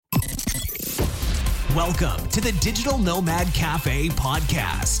Welcome to the Digital Nomad Cafe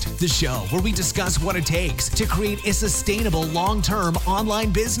podcast, the show where we discuss what it takes to create a sustainable long-term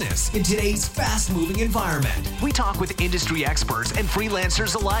online business in today's fast-moving environment. We talk with industry experts and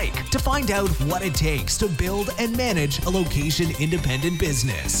freelancers alike to find out what it takes to build and manage a location-independent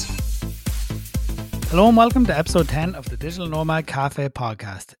business. Hello and welcome to episode 10 of the Digital Nomad Cafe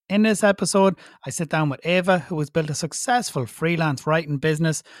podcast. In this episode, I sit down with Ava, who has built a successful freelance writing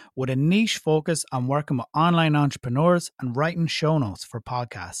business with a niche focus on working with online entrepreneurs and writing show notes for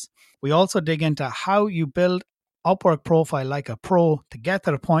podcasts. We also dig into how you build Upwork profile like a pro to get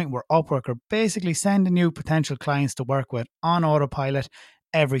to the point where Upwork are basically sending you potential clients to work with on autopilot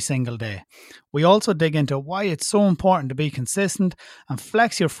every single day. We also dig into why it's so important to be consistent and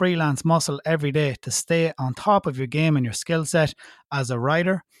flex your freelance muscle every day to stay on top of your game and your skill set as a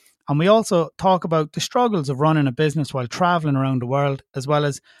writer. And we also talk about the struggles of running a business while traveling around the world, as well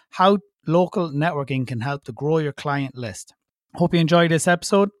as how local networking can help to grow your client list. Hope you enjoyed this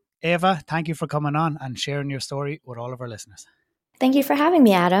episode. Ava, thank you for coming on and sharing your story with all of our listeners. Thank you for having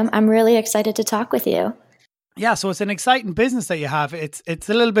me, Adam. I'm really excited to talk with you. Yeah, so it's an exciting business that you have. It's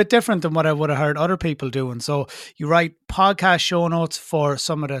a little bit different than what I would have heard other people doing. So you write podcast show notes for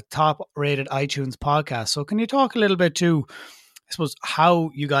some of the top rated iTunes podcasts. So can you talk a little bit to, I suppose,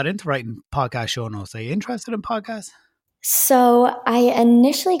 how you got into writing podcast show notes? Are you interested in podcasts? So I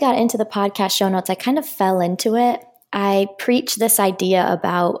initially got into the podcast show notes. I kind of fell into it. I preach this idea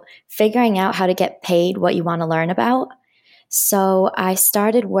about figuring out how to get paid what you want to learn about. So I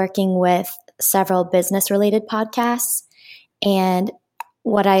started working with several business-related podcasts, and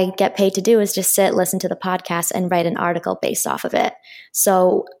what I get paid to do is just sit, listen to the podcast, and write an article based off of it.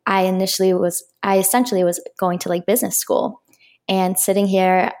 So I essentially was going to like business school and sitting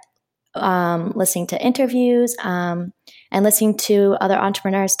here listening to interviews and listening to other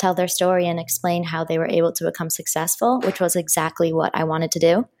entrepreneurs tell their story and explain how they were able to become successful, which was exactly what I wanted to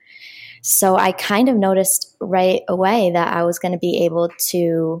do. So I kind of noticed right away that I was going to be able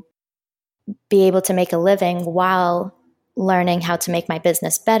to make a living while learning how to make my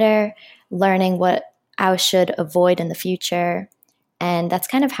business better, learning what I should avoid in the future. And that's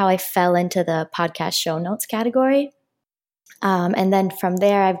kind of how I fell into the podcast show notes category. And then from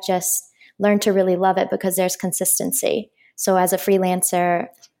there, I've just learned to really love it because there's consistency. So as a freelancer,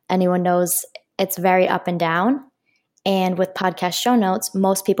 anyone knows it's very up and down. And with podcast show notes,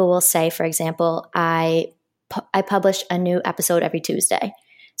 most people will say, for example, I publish a new episode every Tuesday.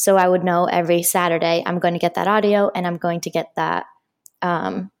 So I would know every Saturday I'm going to get that audio and I'm going to get that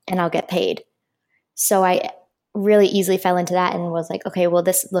and I'll get paid. So I really easily fell into that and was like, okay, well,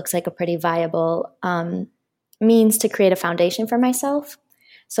 this looks like a pretty viable means to create a foundation for myself.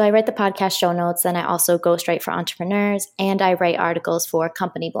 So I write the podcast show notes, then I also ghostwrite for entrepreneurs, and I write articles for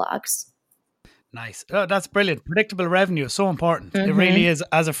company blogs. Nice. Oh, that's brilliant. Predictable revenue is so important. Mm-hmm. It really is.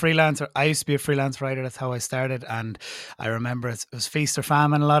 As a freelancer, I used to be a freelance writer. That's how I started. And I remember it was feast or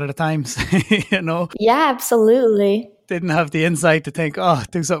famine a lot of the times, you know? Yeah, absolutely. Didn't have the insight to think,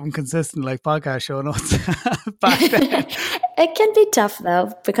 do something consistent like podcast show notes back then. It can be tough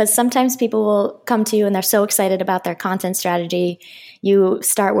though, because sometimes people will come to you and they're so excited about their content strategy. You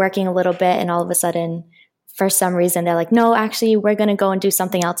start working a little bit and all of a sudden, for some reason, they're like, no, actually, we're going to go and do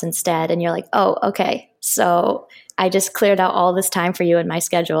something else instead. And you're like, oh, okay. So I just cleared out all this time for you in my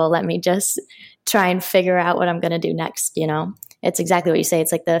schedule. Let me just try and figure out what I'm going to do next, you know? It's exactly what you say.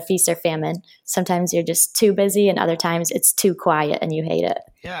 It's like the feast or famine. Sometimes you're just too busy and other times it's too quiet and you hate it.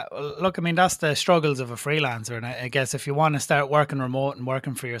 Yeah, well, look, I mean, that's the struggles of a freelancer. And I guess if you want to start working remote and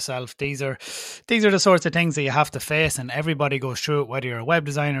working for yourself, these are the sorts of things that you have to face. And everybody goes through it, whether you're a web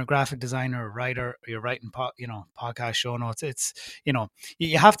designer, graphic designer, or writer, or you're writing, podcast show notes. It's,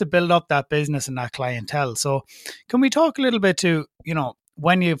 you have to build up that business and that clientele. So can we talk a little bit to,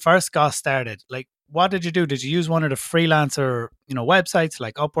 when you first got started, like, what did you do? Did you use one of the freelancer, websites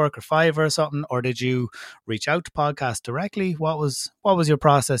like Upwork or Fiverr or something, or did you reach out to podcasts directly? What was your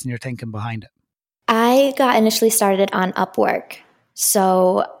process and your thinking behind it? I got initially started on Upwork.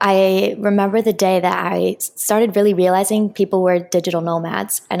 So I remember the day that I started really realizing people were digital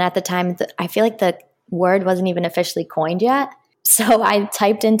nomads. And at the time, I feel like the word wasn't even officially coined yet. So I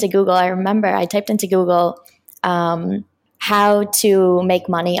typed into Google. I remember I typed into Google how to make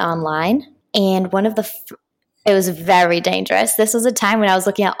money online. And it was very dangerous. This was a time when I was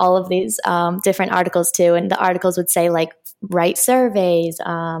looking at all of these different articles too. And the articles would say like, write surveys,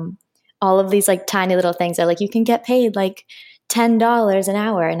 all of these like tiny little things that like, you can get paid like $10 an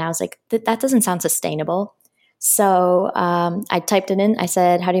hour. And I was like, that doesn't sound sustainable. So I typed it in. I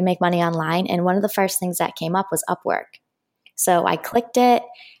said, how do you make money online? And one of the first things that came up was Upwork. So I clicked it.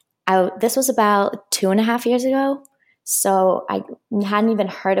 This was about 2.5 years ago. So I hadn't even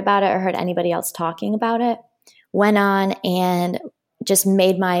heard about it or heard anybody else talking about it. Went on and just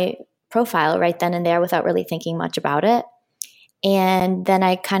made my profile right then and there without really thinking much about it. And then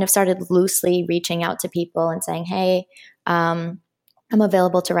I kind of started loosely reaching out to people and saying, hey, I'm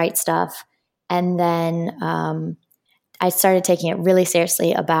available to write stuff. And then I started taking it really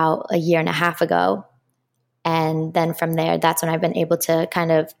seriously about a year and a half ago. And then from there, that's when I've been able to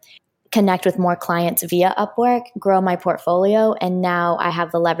kind of connect with more clients via Upwork, grow my portfolio. And now I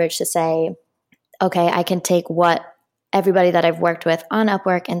have the leverage to say, okay, I can take what everybody that I've worked with on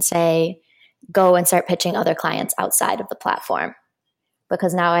Upwork and say, go and start pitching other clients outside of the platform.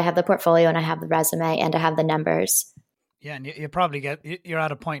 Because now I have the portfolio and I have the resume and I have the numbers. Yeah, and you probably you're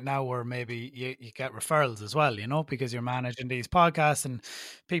at a point now where maybe you get referrals as well, because you're managing these podcasts and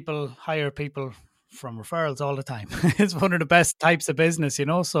people hire people from referrals all the time. It's one of the best types of business,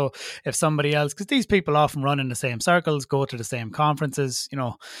 so if somebody else, because these people often run in the same circles, go to the same conferences,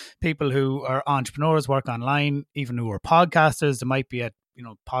 people who are entrepreneurs work online, even who are podcasters, they might be at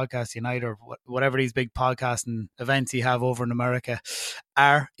Podcast Unite or whatever these big podcasting events you have over in America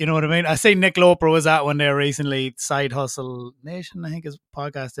are, you know what I mean? I say Nick Loper was at one there recently, Side Hustle Nation, I think his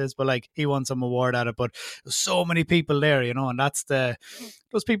podcast is, but like he won some award at it, but there's so many people there, and that's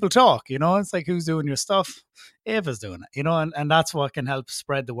those people talk, it's like, who's doing your stuff? Ava's doing it, and that's what can help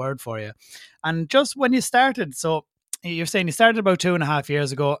spread the word for you. And just when you started, so you're saying you started about 2.5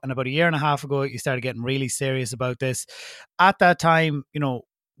 years ago, and about a year and a half ago, you started getting really serious about this. At that time,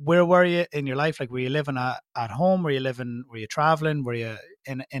 where were you in your life? Like, were you living at home? Were you traveling? Were you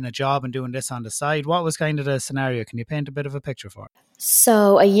in a job and doing this on the side? What was kind of the scenario? Can you paint a bit of a picture for it?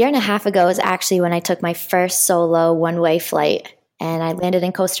 So a year and a half ago is actually when I took my first solo one-way flight. And I landed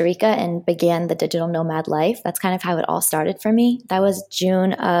in Costa Rica and began the digital nomad life. That's kind of how it all started for me. That was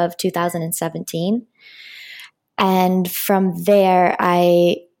June of 2017. And from there,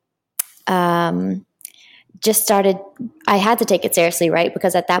 I just started, I had to take it seriously, right?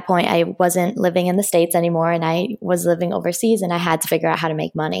 Because at that point, I wasn't living in the States anymore and I was living overseas and I had to figure out how to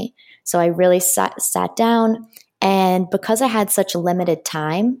make money. So I really sat down, and because I had such limited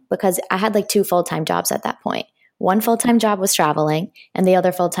time, because I had like 2 full-time jobs at that point. One full-time job was traveling and the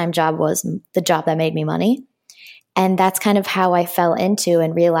other full-time job was the job that made me money. And that's kind of how I fell into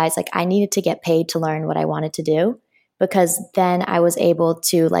and realized like I needed to get paid to learn what I wanted to do, because then I was able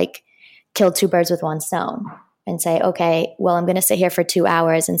to like kill 2 birds with one stone and say, okay, well, I'm going to sit here for 2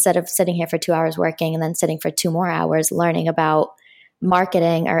 hours instead of sitting here for 2 hours working and then sitting for 2 more hours learning about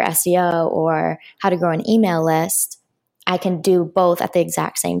marketing or SEO or how to grow an email list. I can do both at the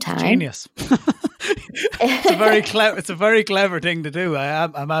exact same time. Genius. It's a very clever thing to do.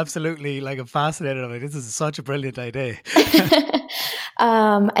 I'm absolutely I'm fascinated of it. This is such a brilliant idea.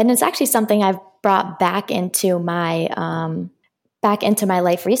 And it's actually something I've brought back into my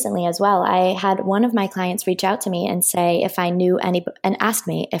life recently as well. I had one of my clients reach out to me and say and ask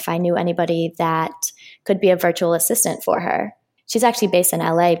me if I knew anybody that could be a virtual assistant for her. She's actually based in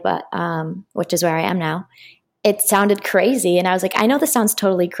LA, but which is where I am now. It sounded crazy. And I was like, I know this sounds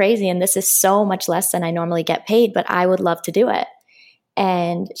totally crazy and this is so much less than I normally get paid, but I would love to do it.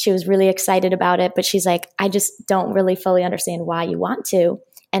 And she was really excited about it. But she's like, I just don't really fully understand why you want to.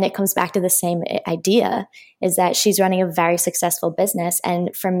 And it comes back to the same idea, is that she's running a very successful business. And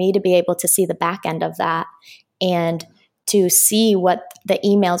for me to be able to see the back end of that and to see what the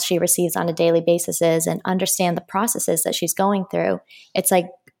emails she receives on a daily basis is and understand the processes that she's going through, it's like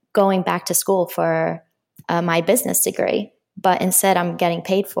going back to school for my business degree, but instead I'm getting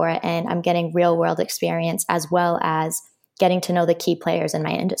paid for it and I'm getting real world experience as well as getting to know the key players in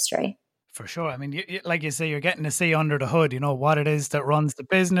my industry. For sure. I mean, like you say, you're getting to see under the hood, what it is that runs the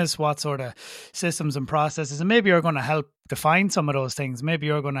business, what sort of systems and processes, and maybe you're going to help define some of those things. Maybe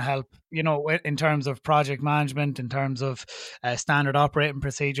you're going to help, in terms of project management, in terms of standard operating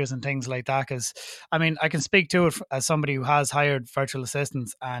procedures and things like that. Because, I mean, I can speak to it as somebody who has hired virtual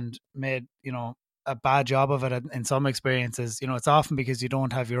assistants and made, a bad job of it in some experiences. It's often because you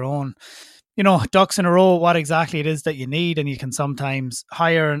don't have your own, ducks in a row, what exactly it is that you need, and you can sometimes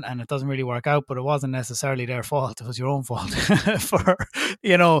hire and it doesn't really work out, but it wasn't necessarily their fault. It was your own fault for,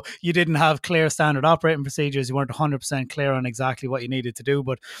 you didn't have clear standard operating procedures. You weren't 100% clear on exactly what you needed to do.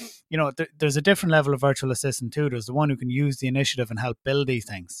 But, there's a different level of virtual assistant too. There's the one who can use the initiative and help build these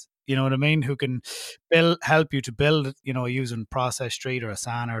things. You know what I mean? Who can help you to build, using Process Street or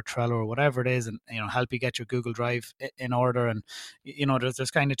Asana or Trello or whatever it is, and help you get your Google Drive in order. And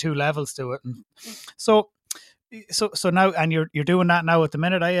there's kind of 2 levels to it. And so now, and you're doing that now at the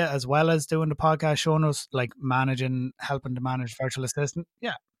minute, are you, as well as doing the podcast show notes, like helping to manage virtual assistant?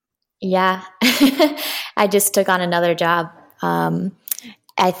 Yeah. Yeah. I just took on another job.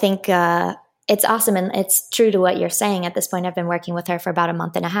 I think it's awesome. And it's true to what you're saying. At this point, I've been working with her for about a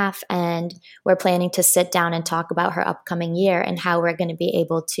month and a half, and we're planning to sit down and talk about her upcoming year and how we're going to be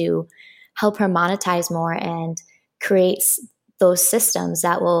able to help her monetize more and create those systems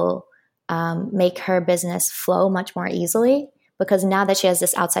that will make her business flow much more easily. Because now that she has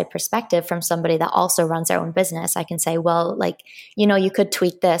this outside perspective from somebody that also runs their own business, I can say, well, like, you could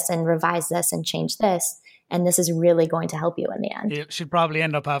tweak this and revise this and change this. And this is really going to help you in the end. She'd probably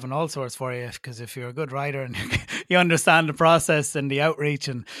end up having all sorts for you, because if you're a good writer and you understand the process and the outreach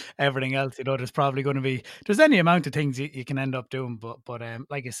and everything else, there's probably going to be, there's any amount of things you can end up doing. But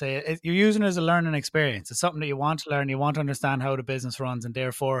like you say, you're using it as a learning experience. It's something that you want to learn. You want to understand how the business runs. And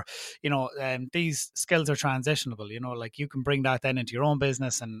therefore, these skills are transitionable. Like you can bring that then into your own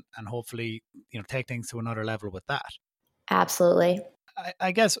business and hopefully, take things to another level with that. Absolutely.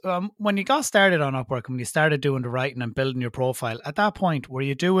 I guess when you got started on Upwork, when you started doing the writing and building your profile, at that point, were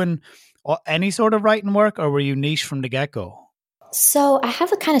you doing any sort of writing work, or were you niche from the get-go? So I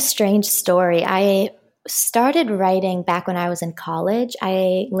have a kind of strange story. I started writing back when I was in college.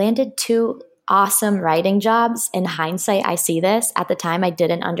 I landed 2 awesome writing jobs. In hindsight, I see this. At the time, I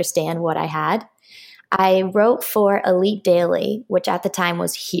didn't understand what I had. I wrote for Elite Daily, which at the time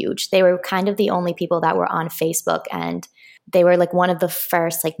was huge. They were kind of the only people that were on Facebook, and they were like one of the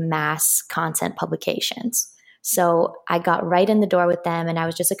first like mass content publications. So I got right in the door with them, and I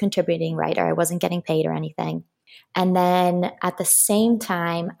was just a contributing writer. I wasn't getting paid or anything. And then at the same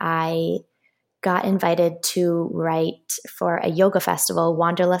time, I got invited to write for a yoga festival,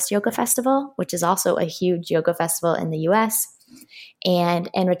 Wanderlust Yoga Festival, which is also a huge yoga festival in the US. And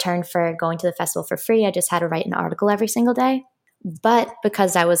in return for going to the festival for free, I just had to write an article every single day. But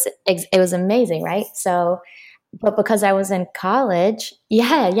because it was amazing, right? But because I was in college,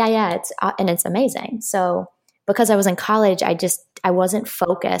 it's amazing. So because I was in college, I wasn't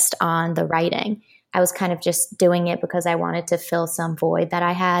focused on the writing. I was kind of just doing it because I wanted to fill some void that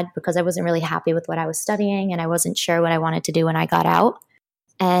I had, because I wasn't really happy with what I was studying and I wasn't sure what I wanted to do when I got out.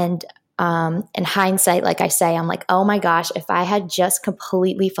 And in hindsight, like I say, I'm like, oh my gosh, if I had just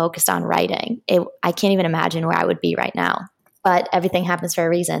completely focused on writing, I can't even imagine where I would be right now. But everything happens for a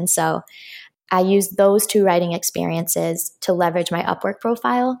reason. So I used those 2 writing experiences to leverage my Upwork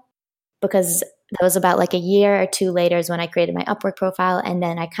profile, because that was about like a year or 2 later is when I created my Upwork profile. And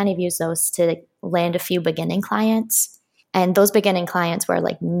then I kind of used those to land a few beginning clients. And those beginning clients were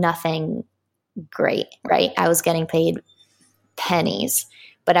like nothing great, right? I was getting paid pennies,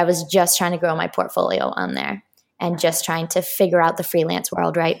 but I was just trying to grow my portfolio on there and just trying to figure out the freelance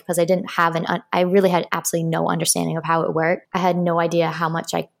world, right? Because I didn't have I really had absolutely no understanding of how it worked. I had no idea how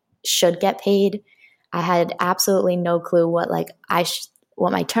much I should get paid. I had absolutely no clue what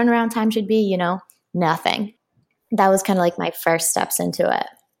what my turnaround time should be, nothing. That was kind of like my first steps into it.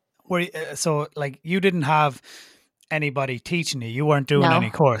 So like you didn't have anybody teaching you. You weren't doing any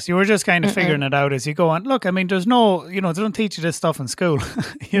course. You were just kind of figuring it out as you go on. Look, I mean, there's no, they don't teach you this stuff in school.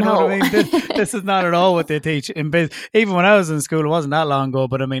 Know what I mean? This is not at all what they teach in business. Even when I was in school, it wasn't that long ago,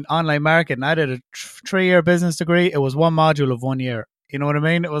 but I mean, online marketing, I did a 3-year business degree. It was 1 module of 1 year. You know what I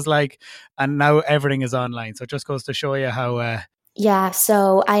mean? It was like, and now everything is online. So it just goes to show you how... Yeah.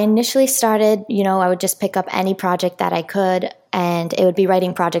 So I initially started, I would just pick up any project that I could, and it would be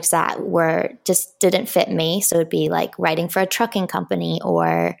writing projects that didn't fit me. So it'd be like writing for a trucking company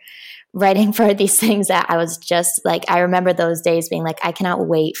or writing for these things that I was just like, I remember those days being like, I cannot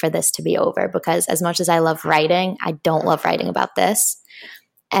wait for this to be over, because as much as I love writing, I don't love writing about this.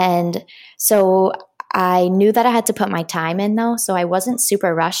 And so I knew that I had to put my time in though. So I wasn't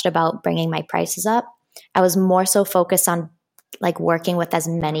super rushed about bringing my prices up. I was more so focused on like working with as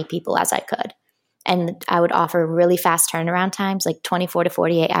many people as I could. And I would offer really fast turnaround times, like 24 to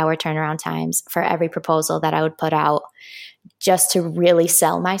 48 hour turnaround times for every proposal that I would put out, just to really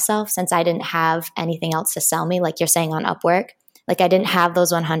sell myself, since I didn't have anything else to sell me. Like you're saying on Upwork, like I didn't have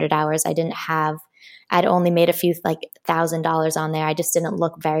those 100 hours. I'd only made a few like $1,000 on there. I just didn't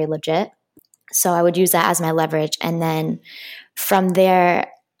look very legit. So I would use that as my leverage. And then from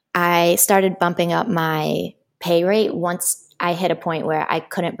there, I started bumping up my pay rate once I hit a point where I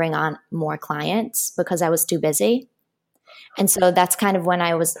couldn't bring on more clients because I was too busy. And so that's kind of when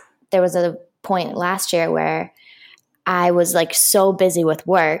there was a point last year where I was like so busy with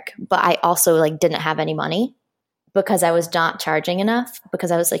work, but I also like didn't have any money because I was not charging enough, because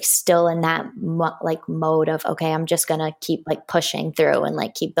I was like still in that mode of, okay, I'm just going to keep like pushing through and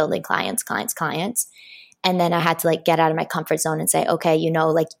like keep building clients. And then I had to like get out of my comfort zone and say, okay,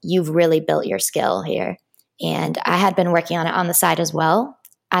 like you've really built your skill here. And I had been working on it on the side as well.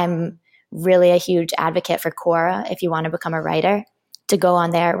 I'm really a huge advocate for Quora if you want to become a writer, to go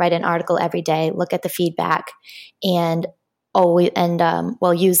on there, write an article every day, look at the feedback, and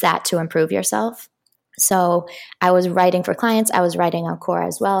use that to improve yourself. So I was writing for clients. I was writing on Quora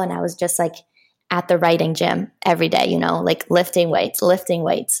as well. And I was just like at the writing gym every day, like lifting weights,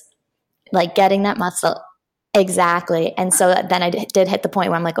 like getting that muscle. Exactly. And so then I did hit the point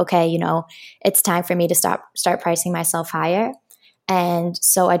where I'm like, okay, it's time for me to start pricing myself higher. And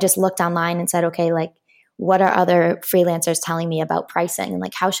so I just looked online and said, okay, like, what are other freelancers telling me about pricing? And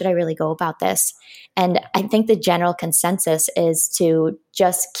like, how should I really go about this? And I think the general consensus is to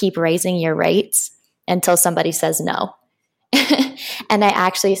just keep raising your rates until somebody says no. And I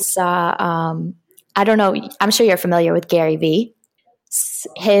actually saw, I don't know, I'm sure you're familiar with Gary Vee.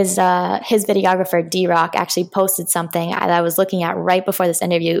 His videographer D-Rock actually posted something that I was looking at right before this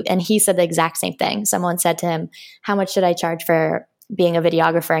interview, and he said the exact same thing. Someone said to him, how much should I charge for being a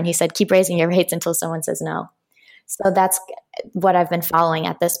videographer? And he said, keep raising your rates until someone says no. So that's what I've been following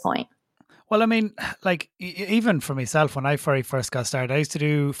at this point. Well, I mean, like, even for myself, when I very first got started, I used to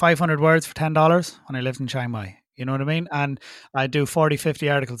do 500 words for $10 when I lived in Chiang Mai. You know what I mean? And I do 40, 50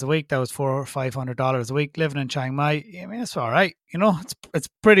 articles a week. That was $400 or $500 a week living in Chiang Mai. I mean, it's all right. It's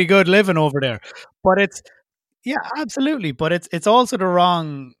pretty good living over there. But yeah, absolutely. But it's also the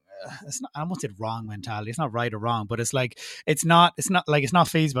wrong, I won't say wrong mentality. It's not right or wrong, but it's like, it's not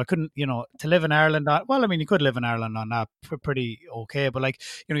feasible. I couldn't, to live in Ireland. Well, I mean, you could live in Ireland on that pretty okay. But like,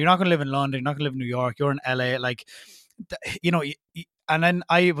 you're not going to live in London. You're not going to live in New York. You're in LA. Like, and then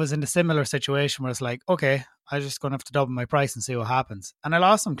I was in a similar situation where it's like, okay, I'm just going to have to double my price and see what happens. And I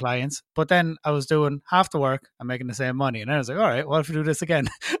lost some clients, but then I was doing half the work and making the same money. And then I was like, all right, what if we do this again?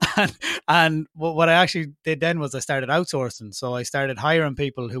 and what I actually did then was I started outsourcing. So I started hiring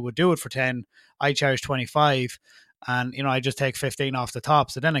people who would do it for 10. I charge 25, and, I just take 15 off the top.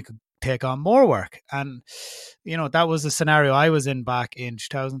 So then I could take on more work. And, that was the scenario I was in back in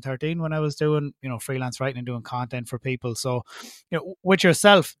 2013 when I was doing, freelance writing and doing content for people. So, with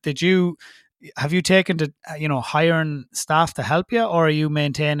yourself, have you taken to, hiring staff to help you, or are you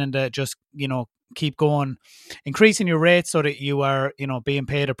maintaining to just, keep going, increasing your rate so that you are, being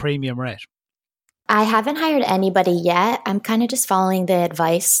paid a premium rate? I haven't hired anybody yet. I'm kind of just following the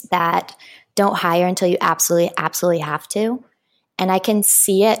advice that don't hire until you absolutely, absolutely have to. And I can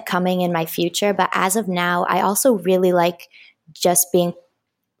see it coming in my future. But as of now, I also really like just being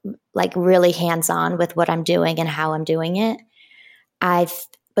like really hands-on with what I'm doing and how I'm doing it.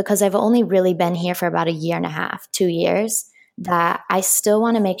 Because I've only really been here for about 1.5 years, 2 years, that I still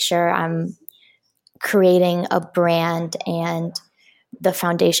want to make sure I'm creating a brand and the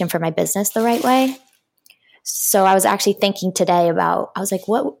foundation for my business the right way. So I was actually thinking today I was like,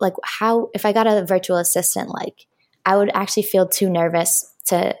 how, if I got a virtual assistant, like, I would actually feel too nervous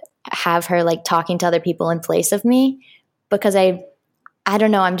to have her like talking to other people in place of me, because I don't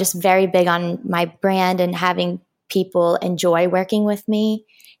know, I'm just very big on my brand and having people enjoy working with me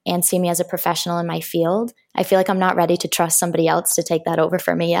and see me as a professional in my field. I feel like I'm not ready to trust somebody else to take that over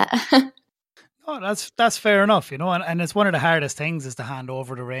for me yet. Oh, that's fair enough, and it's one of the hardest things is to hand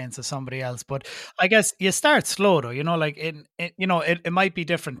over the reins to somebody else. But I guess you start slow though, like it might be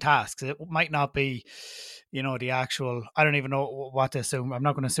different tasks. It might not be, the actual, I don't even know what to assume. I'm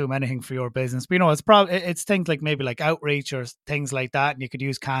not going to assume anything for your business, but it's things like maybe like outreach or things like that. And you could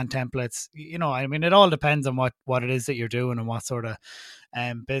use canned templates, I mean, it all depends on what it is that you're doing and what sort of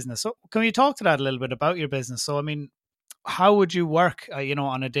business. So can you talk to that a little bit about your business? So, I mean, how would you work,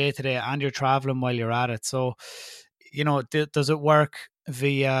 on a day to day, and you're traveling while you're at it? So, does it work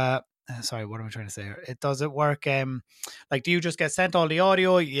via, sorry, what am I trying to say here? Does it work, like, do you just get sent all the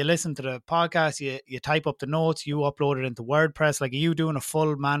audio, you listen to the podcast, you type up the notes, you upload it into WordPress? Like, are you doing a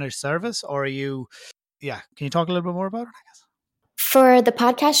full managed service, or can you talk a little bit more about it, I guess? For the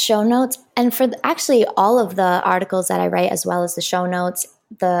podcast show notes, and for actually all of the articles that I write, as well as the show notes,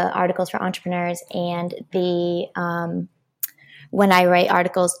 the articles for entrepreneurs, and the when I write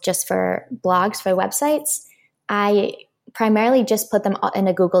articles just for blogs, for websites, I primarily just put them in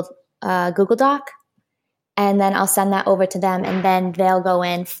a Google Doc, and then I'll send that over to them, and then they'll go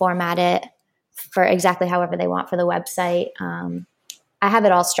in, format it for exactly however they want for the website. I have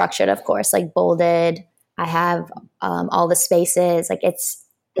it all structured, of course, like bolded. I have all the spaces. Like, it's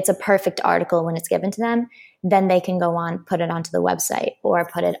a perfect article when it's given to them. Then they can go on, put it onto the website, or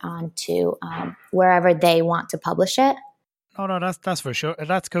put it onto wherever they want to publish it. Oh no, that's for sure.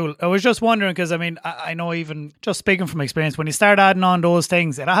 That's cool. I was just wondering because I mean, I know even just speaking from experience, when you start adding on those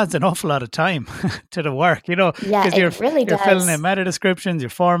things, it adds an awful lot of time to the work, you know, Yeah, because it really you're does. filling in meta descriptions,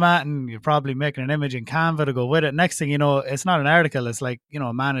 you're formatting, you're probably making an image in Canva to go with it. Next thing you know, it's not an article; it's like, you know,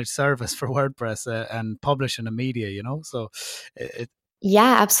 a managed service for WordPress and publishing a media, you know. So it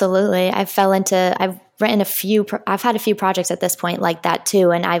Yeah, absolutely. I've had a few projects at this point like that too.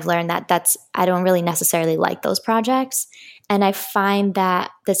 And I've learned that I don't really necessarily like those projects. And I find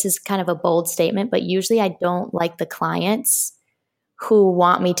that this is kind of a bold statement, but usually I don't like the clients who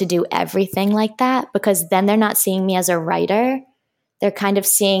want me to do everything like that, because then they're not seeing me as a writer. They're kind of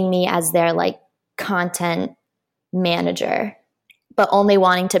seeing me as their like content manager, but only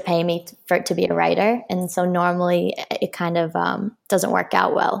wanting to pay me to be a writer. And so normally it kind of doesn't work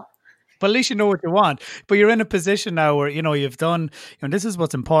out well. But at least you know what you want. But you're in a position now where, you know, you've done, you know, this is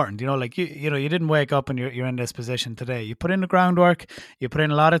what's important. You know, like, you know, you didn't wake up and you're in this position today. You put in the groundwork, you put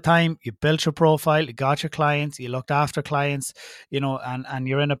in a lot of time, you built your profile, you got your clients, you looked after clients, you know, and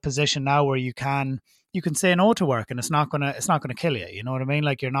you're in a position now where you can say no to work, and it's not gonna kill you. You know what I mean?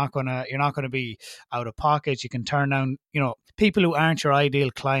 Like, you're not gonna be out of pocket. You can turn down, you know, people who aren't your ideal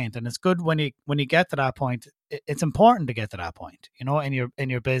client. And it's good when you get to that point. It's important to get to that point, you know, in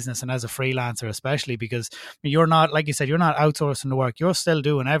your business and as a freelancer, especially because you're not, like you said, you're not outsourcing the work. You're still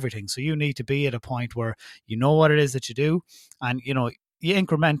doing everything. So you need to be at a point where you know what it is that you do, and, you know, you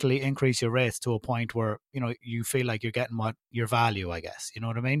incrementally increase your rates to a point where, you know, you feel like you're getting what your value, I guess, you know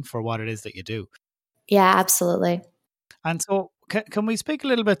what I mean, for what it is that you do. Yeah, absolutely. And so can we speak a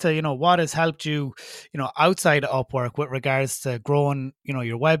little bit to, you know, what has helped you, you know, outside of Upwork with regards to growing, you know,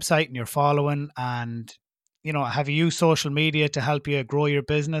 your website and your following, and, you know, have you used social media to help you grow your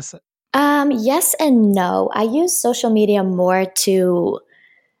business? Yes and no. I use social media more to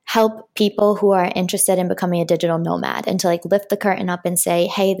help people who are interested in becoming a digital nomad, and to like lift the curtain up and say,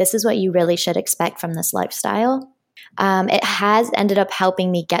 hey, this is what you really should expect from this lifestyle. It has ended up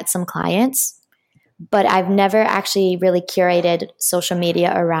helping me get some clients, but I've never actually really curated social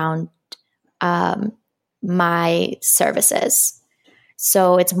media around my services.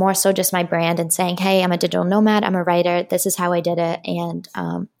 So it's more so just my brand and saying, hey, I'm a digital nomad, I'm a writer, this is how I did it, and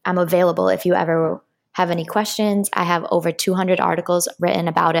I'm available if you ever have any questions. I have over 200 articles written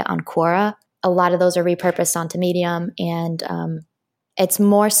about it on Quora. A lot of those are repurposed onto Medium, and it's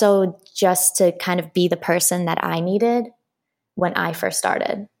more so just to kind of be the person that I needed when I first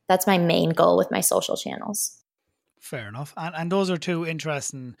started. That's my main goal with my social channels. Fair enough. And those are two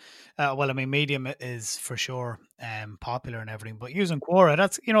interesting. Well, I mean, Medium is for sure popular and everything, but using Quora,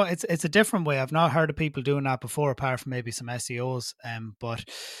 that's, you know, it's a different way. I've not heard of people doing that before, apart from maybe some SEOs. But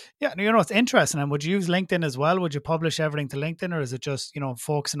yeah, you know, it's interesting. And would you use LinkedIn as well? Would you publish everything to LinkedIn, or is it just, you know,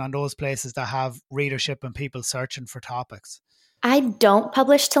 focusing on those places that have readership and people searching for topics? I don't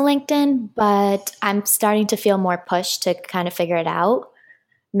publish to LinkedIn, but I'm starting to feel more pushed to kind of figure it out.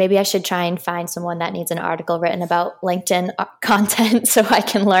 Maybe I should try and find someone that needs an article written about LinkedIn content so I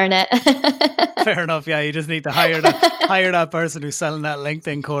can learn it. Fair enough. Yeah, you just need to hire that person who's selling that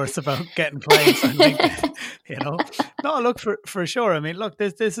LinkedIn course about getting clients on LinkedIn. You know, no, look, for sure. I mean, look,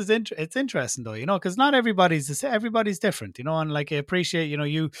 this is it's interesting though, you know, because not everybody's different, you know, and like, I appreciate, you know,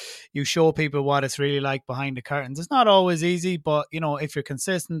 you show people what it's really like behind the curtains. It's not always easy, but, you know, if you're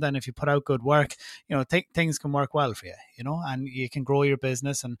consistent and if you put out good work, you know, things can work well for you, you know, and you can grow your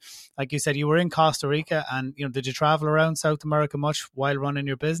business. And like you said, you were in Costa Rica, and, you know, did you travel around South America much while running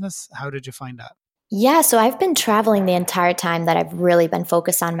your business? How did you find that? Yeah, so I've been traveling the entire time that I've really been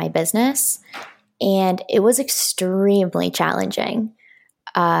focused on my business, and it was extremely challenging.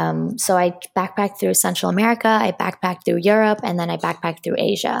 So I backpacked through Central America, I backpacked through Europe, and then I backpacked through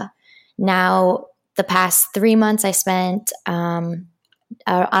Asia. Now, the past 3 months I spent on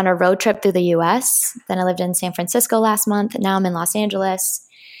a road trip through the US. Then I lived in San Francisco last month. Now I'm in Los Angeles.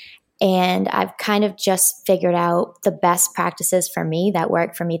 And I've kind of just figured out the best practices for me that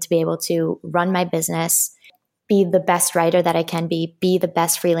work for me to be able to run my business, be the best writer that I can be the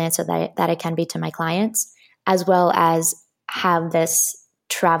best freelancer that I can be to my clients, as well as have this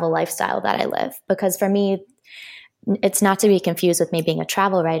travel lifestyle that I live. Because for me, it's not to be confused with me being a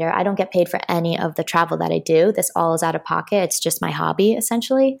travel writer. I don't get paid for any of the travel that I do. This all is out of pocket. It's just my hobby,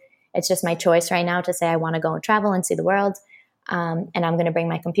 essentially. It's just my choice right now to say I want to go and travel and see the world. And I'm going to bring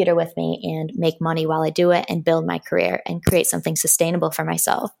my computer with me and make money while I do it and build my career and create something sustainable for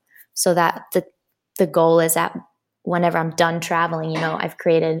myself, so that the goal is that whenever I'm done traveling, you know, I've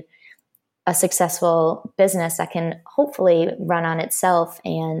created a successful business that can hopefully run on itself.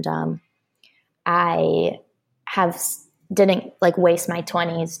 And I didn't like waste my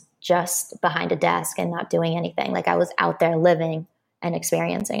 20s just behind a desk and not doing anything. Like I was out there living and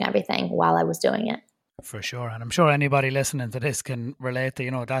experiencing everything while I was doing it. For sure. And I'm sure anybody listening to this can relate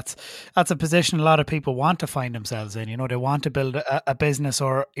to, that's a position a lot of people want to find themselves in. They want to build a business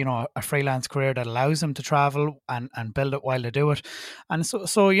or, a freelance career that allows them to travel and build it while they do it. And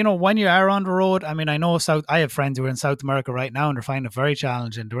so, when you are on the road, I mean, I know I have friends who are in South America right now and they're finding it very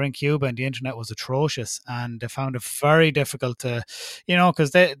challenging. They're in Cuba and the internet was atrocious and they found it very difficult to, because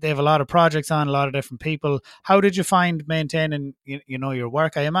they have a lot of projects on, a lot of different people. How did you find maintaining, your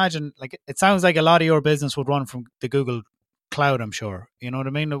work? I imagine it sounds like a lot of your business would run from the Google Cloud, I'm sure. You know what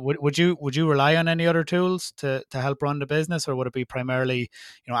I mean? Would you rely on any other tools to help run the business, or would it be primarily,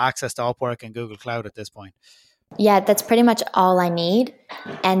 access to Upwork and Google Cloud at this point? Yeah, that's pretty much all I need.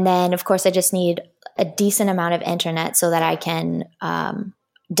 And then, of course, I just need a decent amount of internet so that I can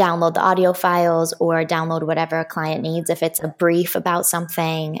download the audio files or download whatever a client needs. If it's a brief about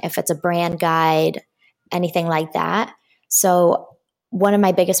something, if it's a brand guide, anything like that. So one of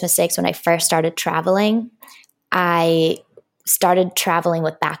my biggest mistakes when I first started traveling, I started traveling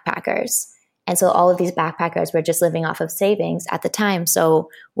with backpackers. And so all of these backpackers were just living off of savings at the time. So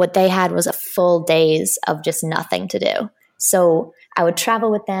what they had was a full days of just nothing to do. So I would travel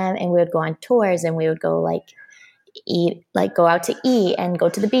with them and we would go on tours and we would go go out to eat and go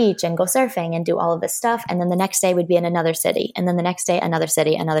to the beach and go surfing and do all of this stuff. And then the next day we'd be in another city. And then the next day, another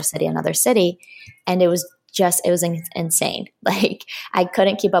city, another city, another city. And it was insane. Like I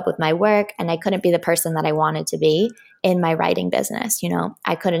couldn't keep up with my work and I couldn't be the person that I wanted to be in my writing business.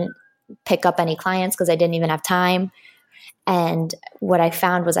 I couldn't pick up any clients because I didn't even have time. And what I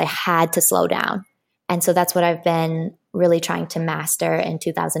found was I had to slow down. And so that's what I've been really trying to master in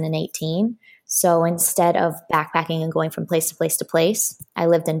 2018. So instead of backpacking and going from place to place to place, I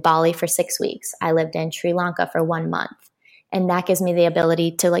lived in Bali for 6 weeks. I lived in Sri Lanka for 1 month. And that gives me the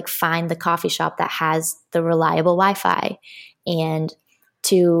ability to find the coffee shop that has the reliable Wi-Fi and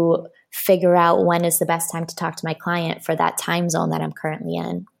to figure out when is the best time to talk to my client for that time zone that I'm currently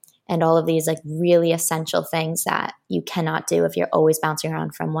in. And all of these really essential things that you cannot do if you're always bouncing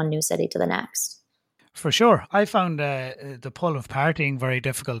around from one new city to the next. For sure. I found the pull of partying very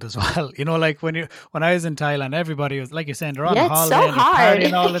difficult as well. When I was in Thailand, everybody was, like you're saying, they're on holiday so and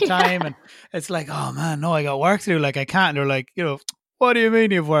they're partying all the time. And it's like, oh man, no, I got work to do. Like I can't. And they're like, what do you mean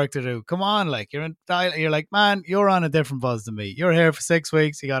you've work to do? Come on, you're in Thailand. You're like, man, you're on a different buzz than me. You're here for 6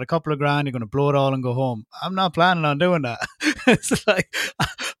 weeks. You got a couple of grand. You're going to blow it all and go home. I'm not planning on doing that. It's like,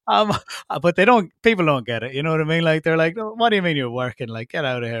 but people don't get it. You know what I mean? They're like, oh, what do you mean you're working? Get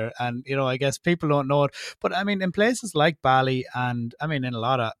out of here. And, I guess people don't know it. But I mean, in places like Bali and I mean, in a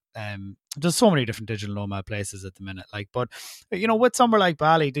lot of, there's so many different digital nomad places at the minute. But with somewhere like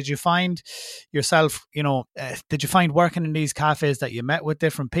Bali, did you find yourself, did you find working in these cafes that you met with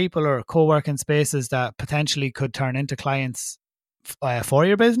different people or co-working spaces that potentially could turn into clients for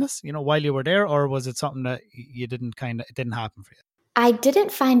your business, while you were there? Or was it something that you it didn't happen for you? I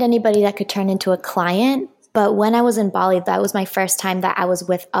didn't find anybody that could turn into a client. But when I was in Bali, that was my first time that I was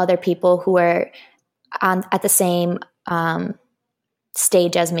with other people who were at the same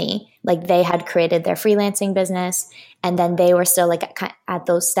stage as me. They had created their freelancing business and then they were still at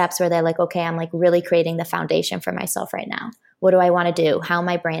those steps where they're like, okay, I'm really creating the foundation for myself right now. What do I want to do? How am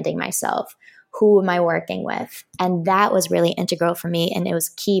I branding myself? Who am I working with? And that was really integral for me. And it was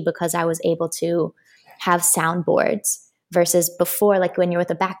key because I was able to have soundboards versus before, when you're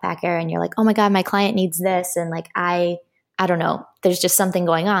with a backpacker and you're like, oh my God, my client needs this. And I don't know, there's just something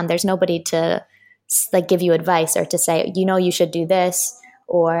going on. There's nobody to give you advice or to say, you should do this,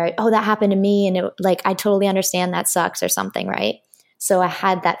 or, oh, that happened to me. And I totally understand, that sucks or something. Right. So I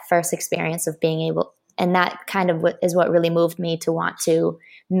had that first experience of being able, and that kind of is what really moved me to want to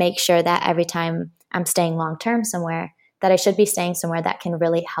make sure that every time I'm staying long-term somewhere, that I should be staying somewhere that can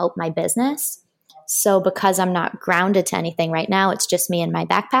really help my business. So because I'm not grounded to anything right now, it's just me and my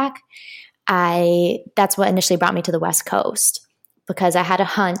backpack. That's what initially brought me to the West Coast. Because I had a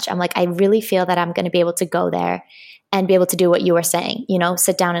hunch. I'm like, I really feel that I'm going to be able to go there and be able to do what you were saying,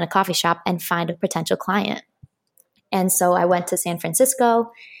 sit down in a coffee shop and find a potential client. And so I went to San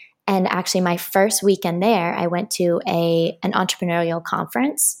Francisco, and actually my first weekend there, I went to an entrepreneurial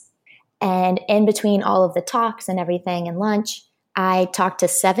conference. And in between all of the talks and everything and lunch, I talked to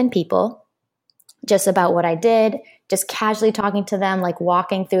 7 people just about what I did, just casually talking to them,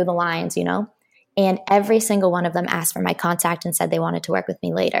 walking through the lines, And every single one of them asked for my contact and said they wanted to work with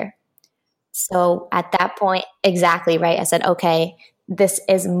me later. So at that point, exactly right, I said, okay, this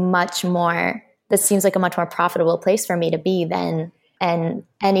seems like a much more profitable place for me to be than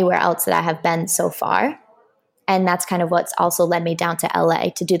anywhere else that I have been so far. And that's kind of what's also led me down to LA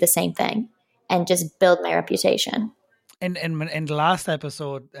to do the same thing and just build my reputation. In the last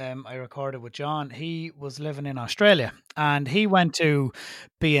episode I recorded with John, he was living in Australia and he went to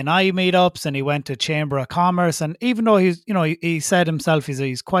BNI meetups and he went to Chamber of Commerce. And even though he's, he said himself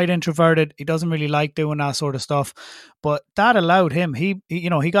he's quite introverted, he doesn't really like doing that sort of stuff. But that allowed him, he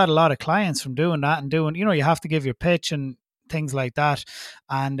got a lot of clients from doing that and doing, you have to give your pitch and things like that.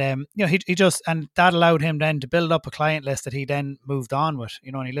 And he just, and that allowed him then to build up a client list that he then moved on with,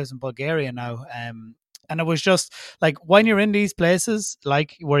 and he lives in Bulgaria now. And it was just like when you're in these places,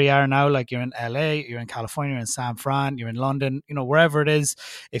 like where you are now, like you're in LA, you're in California, you're in San Fran, you're in London, wherever it is,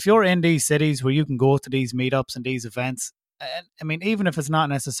 if you're in these cities where you can go to these meetups and these events, I mean, even if it's not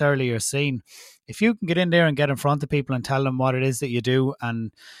necessarily your scene, if you can get in there and get in front of people and tell them what it is that you do,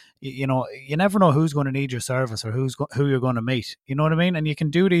 and you never know who's going to need your service or who you're going to meet. You know what I mean? And you can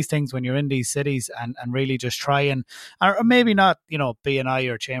do these things when you're in these cities and really just try and, or maybe not, BNI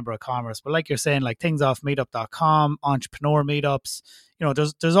or Chamber of Commerce, but like you're saying, like things off meetup.com, entrepreneur meetups,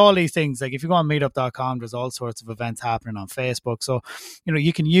 there's all these things. Like if you go on meetup.com, there's all sorts of events happening on Facebook. So,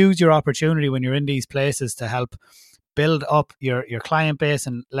 you can use your opportunity when you're in these places to help build up your client base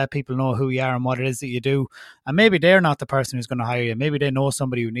and let people know who you are and what it is that you do. And maybe they're not the person who's going to hire you. Maybe they know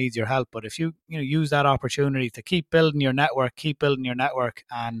somebody who needs your help. But if you use that opportunity to keep building your network,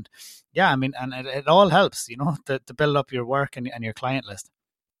 and yeah, I mean, and it all helps, to build up your work and your client list.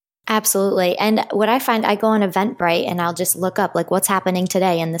 Absolutely. And what I find, I go on Eventbrite and I'll just look up like what's happening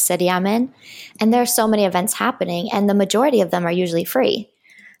today in the city I'm in. And there are so many events happening and the majority of them are usually free.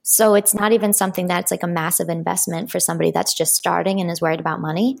 So it's not even something that's like a massive investment for somebody that's just starting and is worried about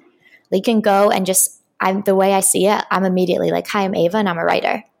money. They can go and the way I see it, I'm immediately like, hi, I'm Ava and I'm a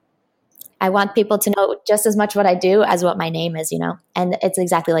writer. I want people to know just as much what I do as what my name is, and it's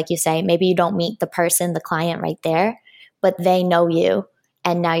exactly like you say, maybe you don't meet the person, the client right there, but they know you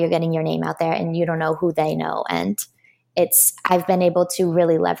and now you're getting your name out there and you don't know who they know. And I've been able to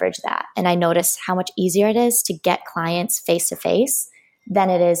really leverage that. And I notice how much easier it is to get clients face to face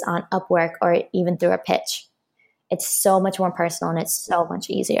than it is on Upwork or even through a pitch. It's so much more personal and it's so much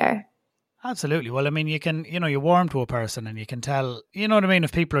easier. Absolutely. Well, I mean, you can, you warm to a person and you can tell, you know what I mean,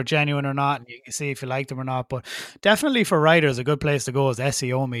 if people are genuine or not, and you can see if you like them or not. But definitely for writers, a good place to go is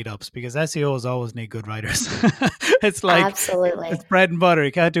SEO meetups because SEOs always need good writers. It's like, absolutely, it's bread and butter.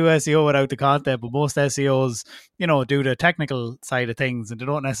 You can't do SEO without the content, but most SEOs, do the technical side of things and they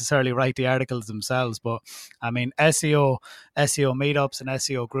don't necessarily write the articles themselves. But I mean, SEO meetups and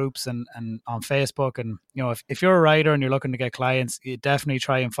SEO groups and on Facebook. And, if you're a writer and you're looking to get clients, you definitely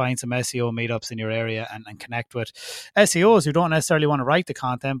try and find some SEO meetups in your area and connect with SEOs who don't necessarily want to write the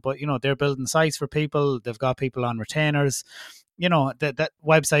content, but they're building sites for people. They've got people on retainers, that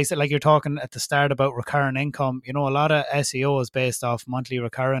websites that, like you're talking at the start about recurring income, a lot of SEO is based off monthly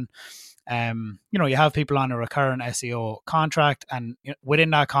recurring. You have people on a recurring SEO contract, and within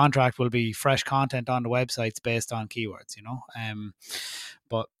that contract will be fresh content on the websites based on keywords,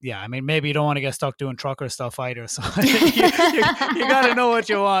 but yeah, I mean, maybe you don't want to get stuck doing trucker stuff either. So you got to know what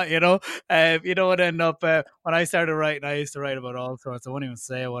you want, you don't end up, when I started writing, I used to write about all sorts. I won't even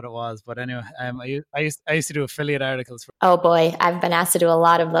say what it was, but anyway, I used to do affiliate articles. Oh boy, I've been asked to do a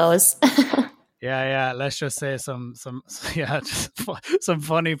lot of those. Yeah. Let's just say some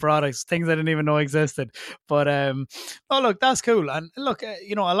funny products, things I didn't even know existed. But look, that's cool. And look,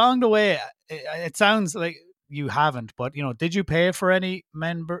 along the way, it sounds like you haven't, but did you pay for any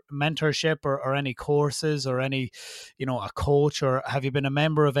mentorship or any courses or any, a coach, or have you been a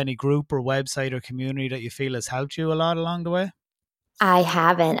member of any group or website or community that you feel has helped you a lot along the way? I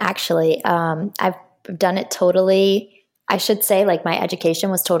haven't actually. I've done it totally. I should say, like, my education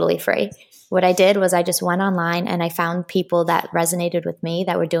was totally free. What I did was I just went online and I found people that resonated with me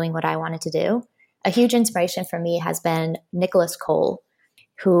that were doing what I wanted to do. A huge inspiration for me has been Nicholas Cole,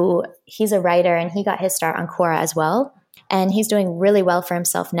 who he's a writer and he got his start on Quora as well. And he's doing really well for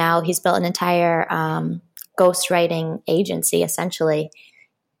himself now. He's built an entire ghostwriting agency, essentially.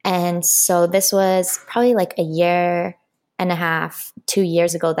 And so this was probably like a year and a half, 2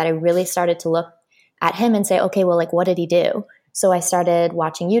 years ago that I really started to look at him and say, okay, well, like, what did he do? So I started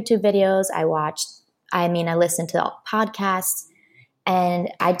watching YouTube videos. I listened to podcasts,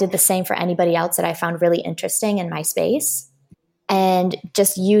 and I did the same for anybody else that I found really interesting in my space, and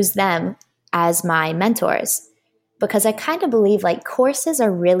just use them as my mentors. Because I kind of believe like courses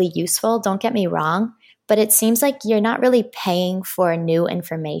are really useful, don't get me wrong, but it seems like you're not really paying for new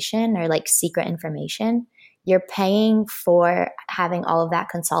information or like secret information. You're paying for having all of that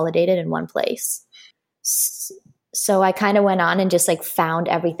consolidated in one place. So I kind of went on and just like found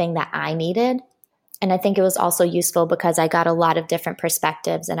everything that I needed. And I think it was also useful because I got a lot of different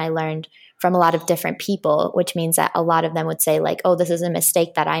perspectives and I learned from a lot of different people, which means that a lot of them would say like, oh, this is a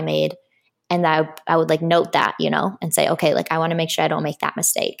mistake that I made. And I would like note that, and say, okay, like I want to make sure I don't make that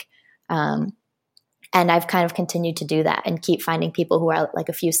mistake. And I've kind of continued to do that and keep finding people who are like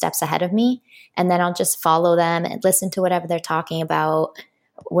a few steps ahead of me. And then I'll just follow them and listen to whatever they're talking about,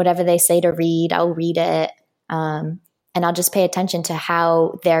 whatever they say to read, I'll read it. And I'll just pay attention to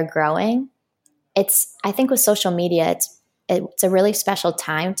how they're growing. I think with social media, it's a really special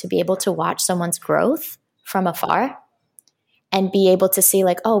time to be able to watch someone's growth from afar and be able to see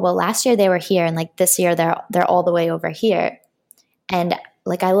like, oh, well, last year they were here and like this year they're all the way over here. And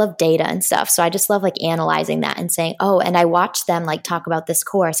like, I love data and stuff. So I just love like analyzing that and saying, oh, and I watch them like talk about this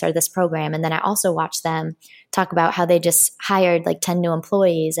course or this program. And then I also watch them talk about how they just hired like 10 new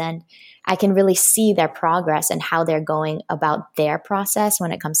employees, and I can really see their progress and how they're going about their process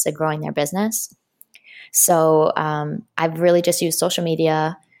when it comes to growing their business. So I've really just used social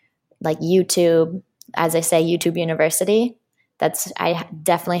media, like YouTube, as I say, YouTube University. I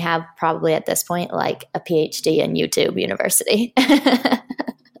definitely have probably at this point like a PhD in YouTube University.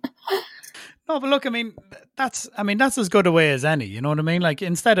 No, but look, I mean, that's as good a way as any, you know what I mean? Like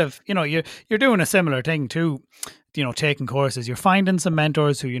instead of, you're doing a similar thing too, taking courses, you're finding some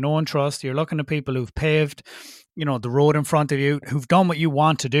mentors who you know and trust. You're looking at people who've paved, the road in front of you, who've done what you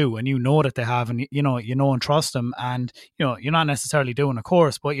want to do, and you know that they have, and you know and trust them. And you're not necessarily doing a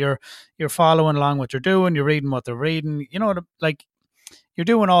course, but you're following along what they're doing. You're reading what they're reading. Like you're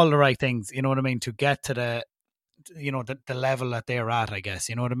doing all the right things. You know what I mean, to get to the level that they're at. I guess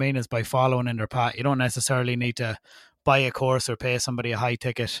you know what I mean is by following in their path. You don't necessarily need to buy a course or pay somebody a high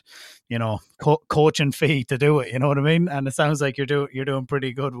ticket, coaching fee to do it. You know what I mean? And it sounds like you're doing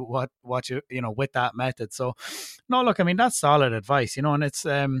pretty good with what you with that method. So, no, look, I mean that's solid advice. And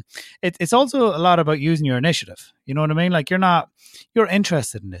it's also a lot about using your initiative. You know what I mean? Like you're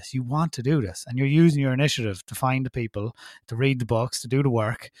interested in this, you want to do this, and you're using your initiative to find the people, to read the books, to do the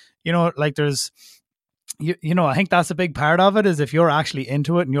work. Like there's. I think that's a big part of it, is if you're actually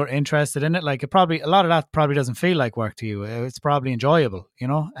into it and you're interested in it, like a lot of that probably doesn't feel like work to you. It's probably enjoyable,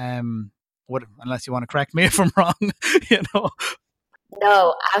 unless you want to correct me if I'm wrong,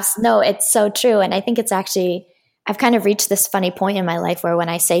 No, it's so true. And I think it's actually, I've kind of reached this funny point in my life where when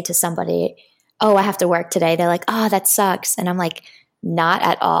I say to somebody, oh, I have to work today, they're like, oh, that sucks. And I'm like, not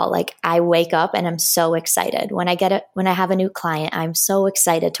at all. Like I wake up and I'm so excited when I have a new client. I'm so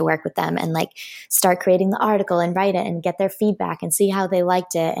excited to work with them and like start creating the article and write it and get their feedback and see how they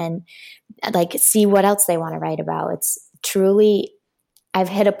liked it and like see what else they want to write about. It's truly, I've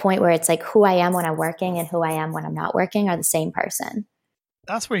hit a point where it's like who I am when I'm working and who I am when I'm not working are the same person.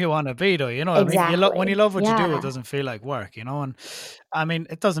 That's where you want to be, though. Exactly. I mean, when you love what you do, it doesn't feel like work, and I mean,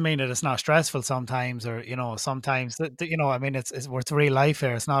 it doesn't mean that it's not stressful sometimes, or, sometimes, I mean, it's real life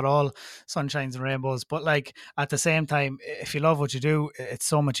here. It's not all sunshines and rainbows, but like at the same time, if you love what you do, it's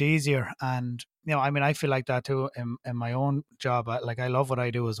so much easier. And, I mean, I feel like that too in my own job. Like I love what I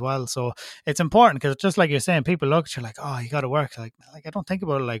do as well. So it's important because just like you're saying, people look at you like, oh, you got to work. Like I don't think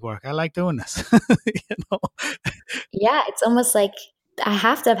about it like work. I like doing this, Yeah, it's almost like I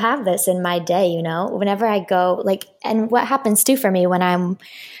have to have this in my day, whenever I go, like, and what happens too for me when I'm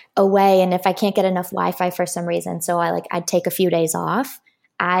away and if I can't get enough Wi-Fi for some reason, so I'd take a few days off.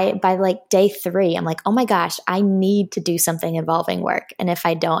 By like day 3, I'm like, oh my gosh, I need to do something involving work. And if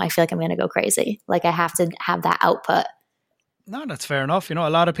I don't, I feel like I'm going to go crazy. Like I have to have that output. No, that's fair enough. A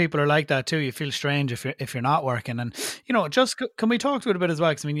lot of people are like that too. You feel strange if you're not working. And, just can we talk to it a bit as well?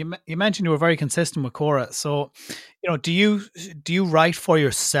 Because I mean, you mentioned you were very consistent with Quora. So, do you write for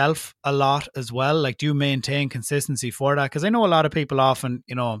yourself a lot as well? Like, do you maintain consistency for that? Because I know a lot of people often,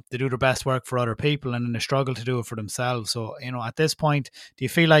 they do their best work for other people and then they struggle to do it for themselves. So, at this point, do you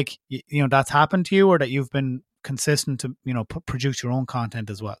feel like, that's happened to you, or that you've been consistent to, produce your own content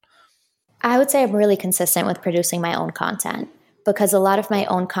as well? I would say I'm really consistent with producing my own content because a lot of my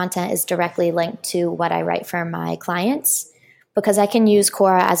own content is directly linked to what I write for my clients, because I can use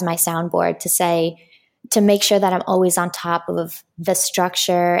Quora as my soundboard to make sure that I'm always on top of the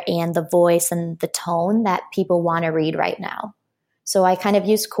structure and the voice and the tone that people want to read right now. So I kind of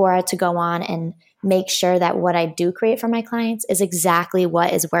use Quora to go on and make sure that what I do create for my clients is exactly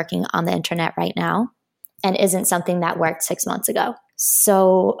what is working on the internet right now and isn't something that worked 6 months ago.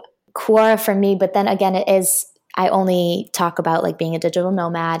 So Quora for me, but then again, I only talk about like being a digital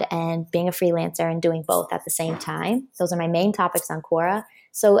nomad and being a freelancer and doing both at the same time. Those are my main topics on Quora.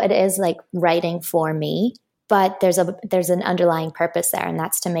 So it is like writing for me, but there's an underlying purpose there. And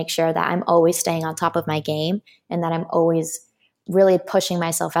that's to make sure that I'm always staying on top of my game and that I'm always really pushing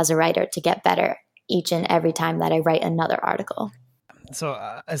myself as a writer to get better each and every time that I write another article. So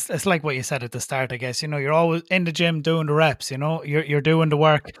it's like what you said at the start, I guess. You're always in the gym doing the reps. You're doing the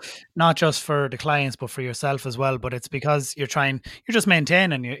work, not just for the clients, but for yourself as well. But it's because you're just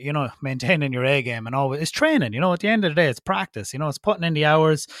maintaining, maintaining your A game, and always it's training. At the end of the day, it's practice. It's putting in the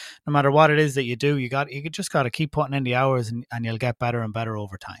hours. No matter what it is that you do, you just got to keep putting in the hours, and you'll get better and better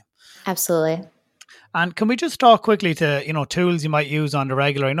over time. Absolutely. And can we just talk quickly to, tools you might use on the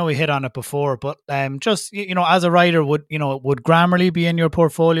regular? I know we hit on it before, but just, as a writer, would Grammarly be in your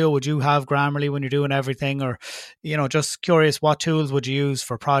portfolio? Would you have Grammarly when you're doing everything? Or, just curious, what tools would you use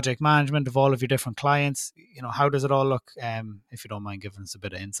for project management of all of your different clients? How does it all look? If you don't mind giving us a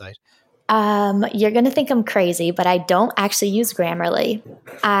bit of insight. You're going to think I'm crazy, but I don't actually use Grammarly.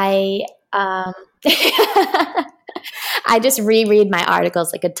 I just reread my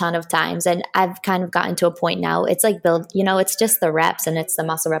articles like a ton of times, and I've kind of gotten to a point now. It's like it's just the reps and it's the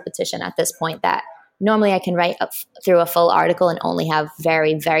muscle repetition at this point that normally I can write through a full article and only have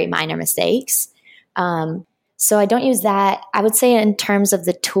very, very minor mistakes. So I don't use that. I would say in terms of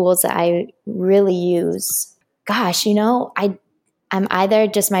the tools that I really use, I'm either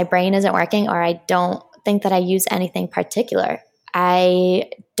just my brain isn't working or I don't think that I use anything particular. I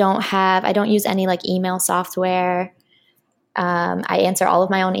don't use any like email software. I answer all of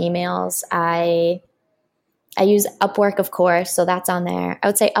my own emails. I use Upwork, of course, so that's on there. I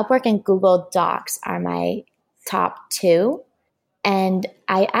would say Upwork and Google Docs are my top two. And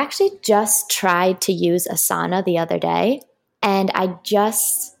I actually just tried to use Asana the other day, and I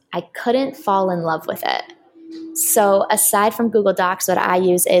couldn't fall in love with it. So aside from Google Docs, what I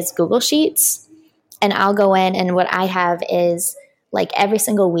use is Google Sheets, and I'll go in, and what I have is like every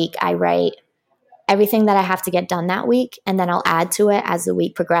single week I write everything that I have to get done that week, and then I'll add to it as the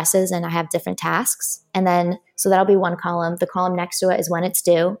week progresses and I have different tasks. And then, so that'll be one column. The column next to it is when it's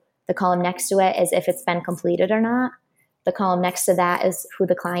due. The column next to it is if it's been completed or not. The column next to that is who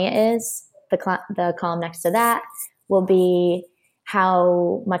the client is. The column next to that will be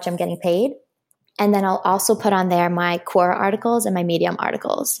how much I'm getting paid. And then I'll also put on there my Quora articles and my Medium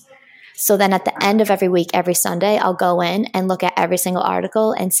articles. So then at the end of every week, every Sunday, I'll go in and look at every single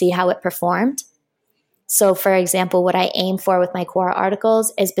article and see how it performed. So for example, what I aim for with my Quora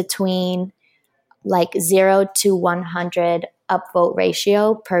articles is between like 0 to 100 upvote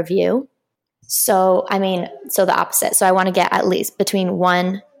ratio per view. So the opposite. So I want to get at least between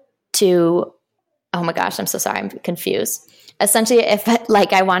 1 to, oh my gosh, I'm so sorry, I'm confused. Essentially, if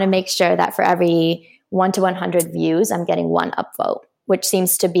like I want to make sure that for every 1 to 100 views, I'm getting 1 upvote, which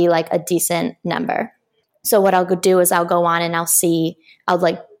seems to be like a decent number. So what I'll do is I'll go on and I'll see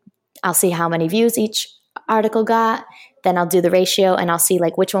how many views each article got. Then I'll do the ratio and I'll see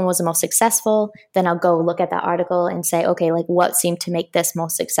like which one was the most successful. Then I'll go look at that article and say, okay, like what seemed to make this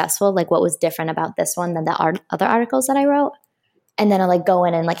most successful? Like what was different about this one than the other articles that I wrote? And then I'll like go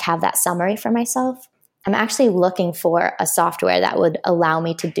in and like have that summary for myself. I'm actually looking for a software that would allow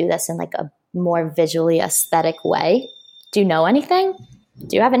me to do this in like a more visually aesthetic way. Do you know anything?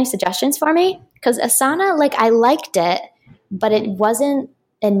 Do you have any suggestions for me? Because Asana, like I liked it, but it wasn't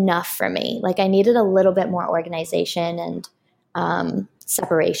enough for me. Like I needed a little bit more organization and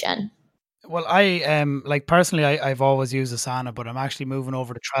separation. Well, I like personally, I've always used Asana, but I'm actually moving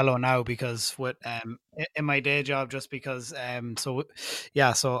over to Trello now because in my day job, just because like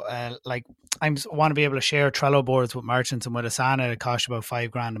I want to be able to share Trello boards with merchants, and with Asana it costs about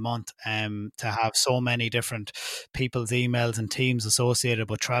 $5,000 a month to have so many different people's emails and teams associated.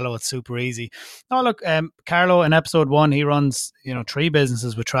 But Trello, it's super easy. Oh look, Carlo in episode 1, he runs 3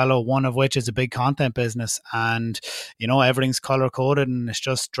 businesses with Trello, one of which is a big content business, and everything's color coded and it's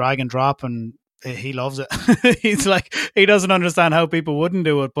just drag and drop, and he loves it. He's like, he doesn't understand how people wouldn't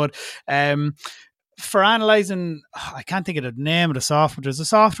do it. But for analyzing, I can't think of the name of the software. There's a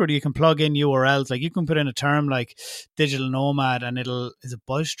software that you can plug in URLs. Like you can put in a term like digital nomad and is it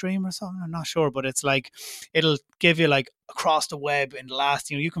BuzzStream or something? I'm not sure, but it's like, it'll give you like across the web in the last,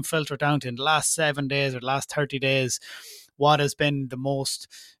 you can filter it down to in the last 7 days or the last 30 days, what has been the most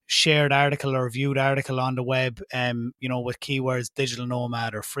shared article or viewed article on the web, with keywords digital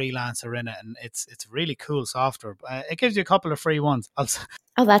nomad or freelancer in it, and it's really cool software. It gives you a couple of free ones. Oh,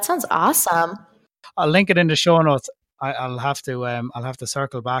 that sounds awesome. I'll link it in the show notes. I'll have to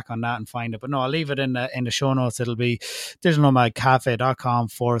circle back on that and find it, but no, I'll leave it in the show notes. It'll be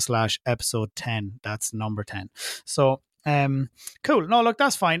digitalnomadcafe.com/episode 10. That's number 10. So cool. No, look,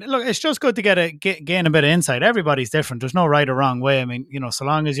 that's fine. Look, it's just good to gain a bit of insight. Everybody's different. There's no right or wrong way. I mean, so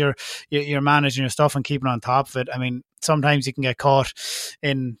long as you're managing your stuff and keeping on top of it. I mean, sometimes you can get caught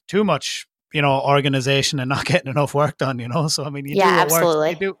in too much organization and not getting enough work done, So I mean, you Yeah, do what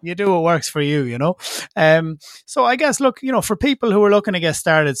absolutely. works. You do what works for you, So I guess, look, for people who are looking to get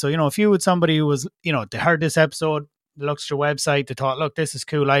started, so if you with somebody who was, they heard this episode, looked at your website, they thought, look, this is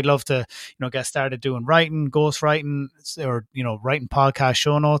cool. I'd love to, get started doing writing, ghost writing, or writing podcast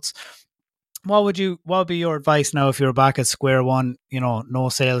show notes. What would be your advice now if you're back at square one? No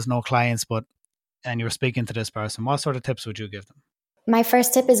sales, no clients, and you're speaking to this person. What sort of tips would you give them? My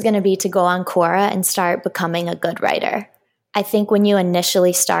first tip is going to be to go on Quora and start becoming a good writer. I think when you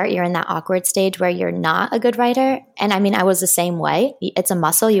initially start, you're in that awkward stage where you're not a good writer. And I mean, I was the same way. It's a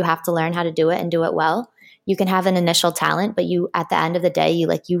muscle. You have to learn how to do it and do it well. You can have an initial talent, but at the end of the day,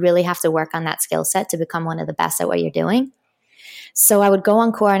 you really have to work on that skill set to become one of the best at what you're doing. So I would go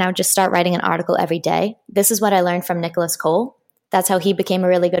on Quora and I would just start writing an article every day. This is what I learned from Nicholas Cole. That's how he became a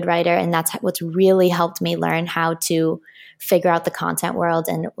really good writer. And that's what's really helped me learn how to figure out the content world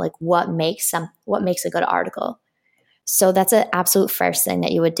and what makes a good article. So that's an absolute first thing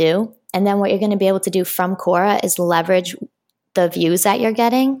that you would do. And then what you're going to be able to do from Quora is leverage the views that you're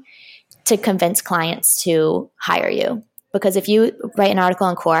getting to convince clients to hire you. Because if you write an article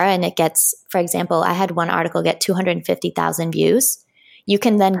on Quora and it gets, for example, I had one article get 250,000 views, you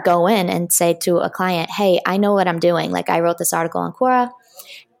can then go in and say to a client, hey, I know what I'm doing. I wrote this article on Quora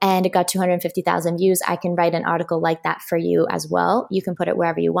and it got 250,000 views. I can write an article like that for you as well. You can put it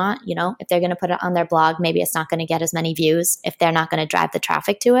wherever you want. If they're going to put it on their blog, maybe it's not going to get as many views if they're not going to drive the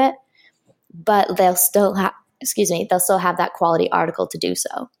traffic to it, but they'll still have that quality article to do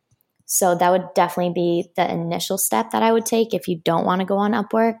so. So that would definitely be the initial step that I would take if you don't want to go on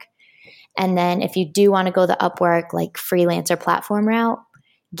Upwork. And then if you do want to go the Upwork freelancer platform route,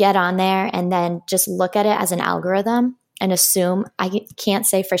 get on there and then just look at it as an algorithm and assume, I can't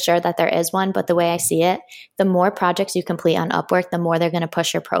say for sure that there is one, but the way I see it, the more projects you complete on Upwork, the more they're going to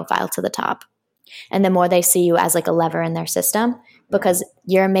push your profile to the top. And the more they see you as a lever in their system because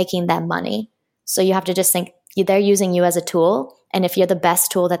you're making them money. So you have to just think they're using you as a tool. And if you're the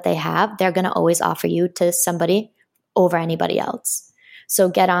best tool that they have, they're going to always offer you to somebody over anybody else. So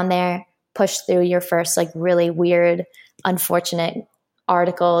get on there, push through your first really weird, unfortunate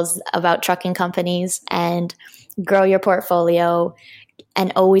articles about trucking companies and grow your portfolio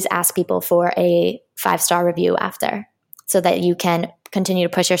and always ask people for a 5-star review after so that you can continue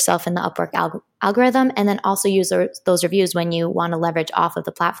to push yourself in the Upwork algorithm and then also use those reviews when you want to leverage off of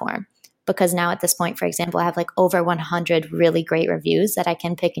the platform. Because now at this point, for example, I have over 100 really great reviews that I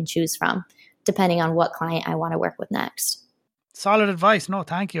can pick and choose from depending on what client I want to work with next. Solid advice. No,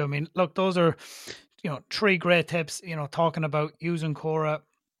 thank you. I mean, look, those are, 3 great tips, talking about using Quora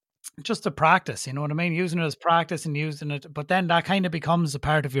just to practice, you know what I mean? Using it as practice and using it, but then that kind of becomes a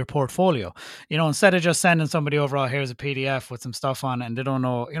part of your portfolio. Instead of just sending somebody over, oh, here's a PDF with some stuff on it, and they don't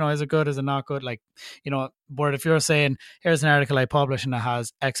know, is it good, is it not good? But if you're saying, here's an article I published and it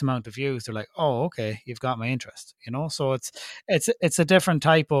has X amount of views, they're like, oh, okay, you've got my interest, So it's a different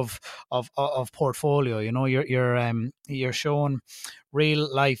type of portfolio. You're showing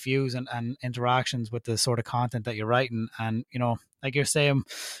real life views and interactions with the sort of content that you're writing, and like you're saying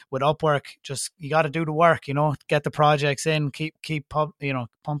with Upwork, just you got to do the work, get the projects in, keep pumping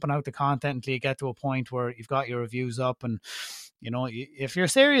out the content until you get to a point where you've got your reviews up. And if you're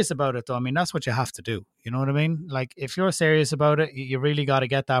serious about it, though, I mean, that's what you have to do. You know what I mean? If you're serious about it, you really got to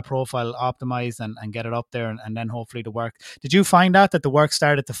get that profile optimized and get it up there, and then hopefully the work. Did you find that the work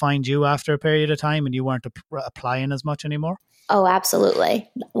started to find you after a period of time and you weren't applying as much anymore? Oh, absolutely.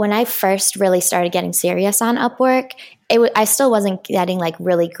 When I first really started getting serious on Upwork, I still wasn't getting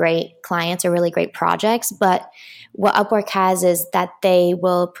really great clients or really great projects. But what Upwork has is that they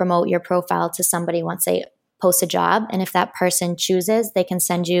will promote your profile to somebody once they post a job. And if that person chooses, they can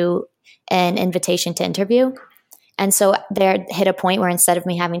send you an invitation to interview. And so there hit a point where instead of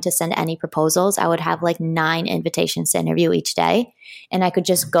me having to send any proposals, I would have 9 invitations to interview each day. And I could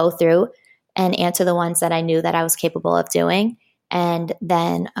just go through and answer the ones that I knew that I was capable of doing. And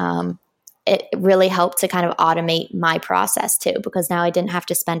then it really helped to kind of automate my process too, because now I didn't have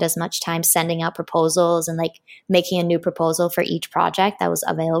to spend as much time sending out proposals and making a new proposal for each project that was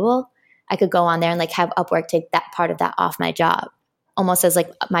available. I could go on there and have Upwork take that part of that off my job, almost as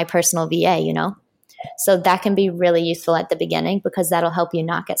my personal VA, So that can be really useful at the beginning because that'll help you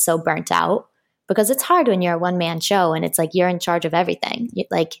not get so burnt out. Because it's hard when you're a one-man show and it's you're in charge of everything.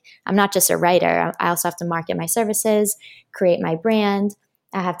 I'm not just a writer. I also have to market my services, create my brand.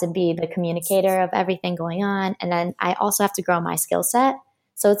 I have to be the communicator of everything going on. And then I also have to grow my skill set.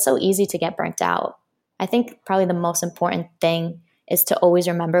 So it's so easy to get burnt out. I think probably the most important thing is to always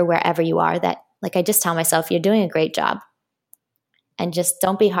remember wherever you are that, I just tell myself, you're doing a great job. and just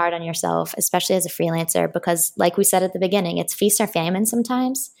don't be hard on yourself, especially as a freelancer, because like we said at the beginning, it's feast or famine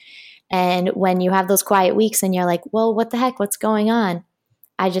sometimes. And when you have those quiet weeks and you're like, well, what the heck, what's going on?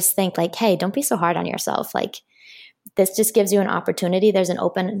 I just think like, hey, don't be so hard on yourself. Like, this just gives you an opportunity. There's an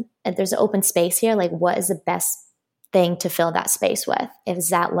open space here. Like, what is the best thing to fill that space with? Is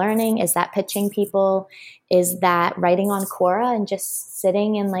that learning? Is that pitching people? Is that writing on Quora and just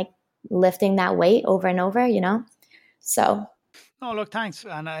sitting and like lifting that weight over and over, you know? So. No, look, thanks.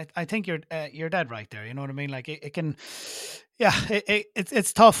 And I think you're dead right there. You know what I mean? Like it can, yeah,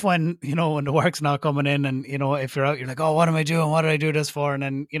 it's tough when, you know, when the work's not coming in and, you know, if you're out, you're like, oh, what am I doing? What did I do this for? And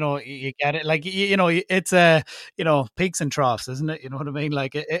then, you know, you get it. Like, you know, it's you know, peaks and troughs, isn't it? You know what I mean?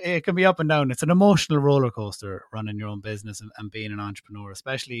 Like it can be up and down. It's an emotional roller coaster running your own business and being an entrepreneur,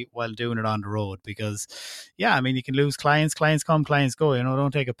 especially while doing it on the road, because yeah, I mean, you can lose clients come, clients go, you know,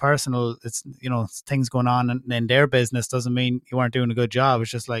 don't take it personal. It's, you know, things going on in their business doesn't mean you weren't doing a good job. It's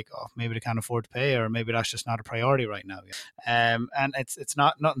just like, oh, maybe they can't afford to pay, or maybe that's just not a priority right now. And it's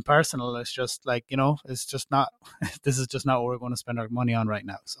not nothing personal. It's just like, you know, it's just not, this is just not what we're going to spend our money on right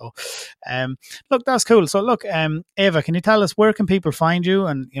now. So, look, that's cool. So look, Ava, can you tell us where can people find you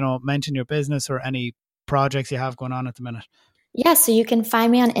and, you know, mention your business or any projects you have going on at the minute? Yeah, so you can find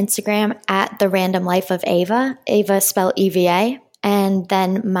me on Instagram at The Random Life of Ava. Ava spelled EVA. And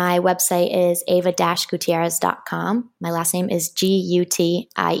then my website is ava-gutierrez.com. My last name is Gutierrez.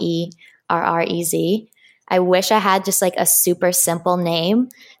 I wish I had just like a super simple name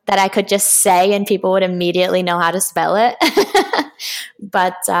that I could just say and people would immediately know how to spell it.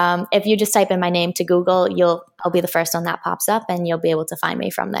 But if you just type in my name to Google, I'll be the first one that pops up and you'll be able to find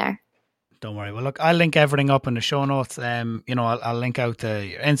me from there. Don't worry. Well, look, I'll link everything up in the show notes. You know, I'll link out to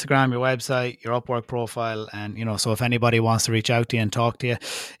your Instagram, your website, your Upwork profile. And, you know, so if anybody wants to reach out to you and talk to you,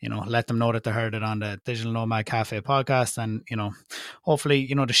 you know, let them know that they heard it on the Digital Nomad Cafe podcast. And, you know, hopefully,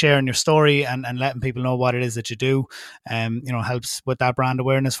 you know, the sharing your story and letting people know what it is that you do, you know, helps with that brand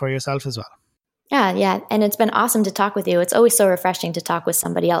awareness for yourself as well. Yeah. And it's been awesome to talk with you. It's always so refreshing to talk with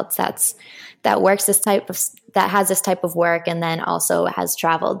somebody else that works that has this type of work and then also has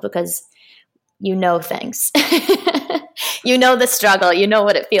traveled, because you know things. You know the struggle. You know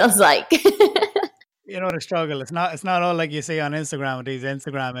what it feels like. You know the struggle. It's not all like you see on Instagram with these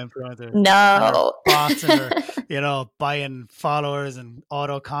Instagram influencers. No. Bots and you know, buying followers and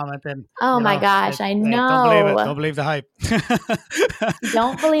auto commenting. Oh my gosh, I know. Don't believe it. Don't believe the hype.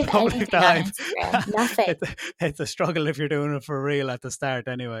 Don't believe anything on Instagram. Nothing. It's a struggle if you're doing it for real at the start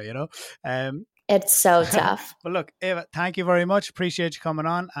anyway, you know. It's so tough. Well, look, Ava, thank you very much. Appreciate you coming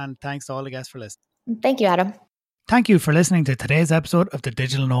on, and thanks to all the guests for listening. Thank you, Adam. Thank you for listening to today's episode of the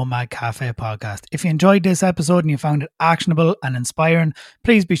Digital Nomad Cafe podcast. If you enjoyed this episode and you found it actionable and inspiring,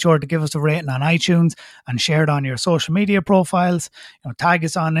 please be sure to give us a rating on iTunes and share it on your social media profiles. You know, tag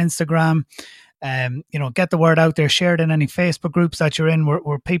us on Instagram. You know, get the word out there, share it in any Facebook groups that you're in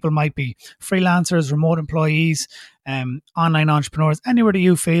where people might be freelancers, remote employees, online entrepreneurs, anywhere that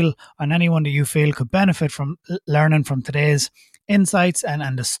you feel and anyone that you feel could benefit from learning from today's insights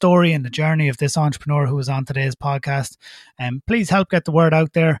and the story and the journey of this entrepreneur who is on today's podcast. Please help get the word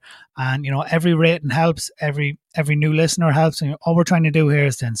out there. And, you know, every rating helps, every new listener helps. And all we're trying to do here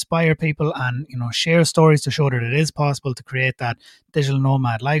is to inspire people and, you know, share stories to show that it is possible to create that digital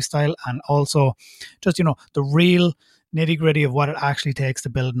nomad lifestyle. And also just, you know, the real nitty gritty of what it actually takes to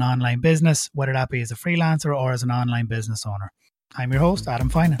build an online business, whether that be as a freelancer or as an online business owner. I'm your host, Adam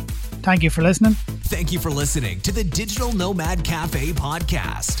Finan. Thank you for listening. Thank you for listening to the Digital Nomad Cafe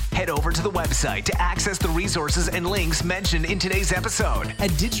podcast. Head over to the website to access the resources and links mentioned in today's episode at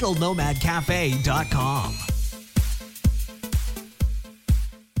digitalnomadcafe.com.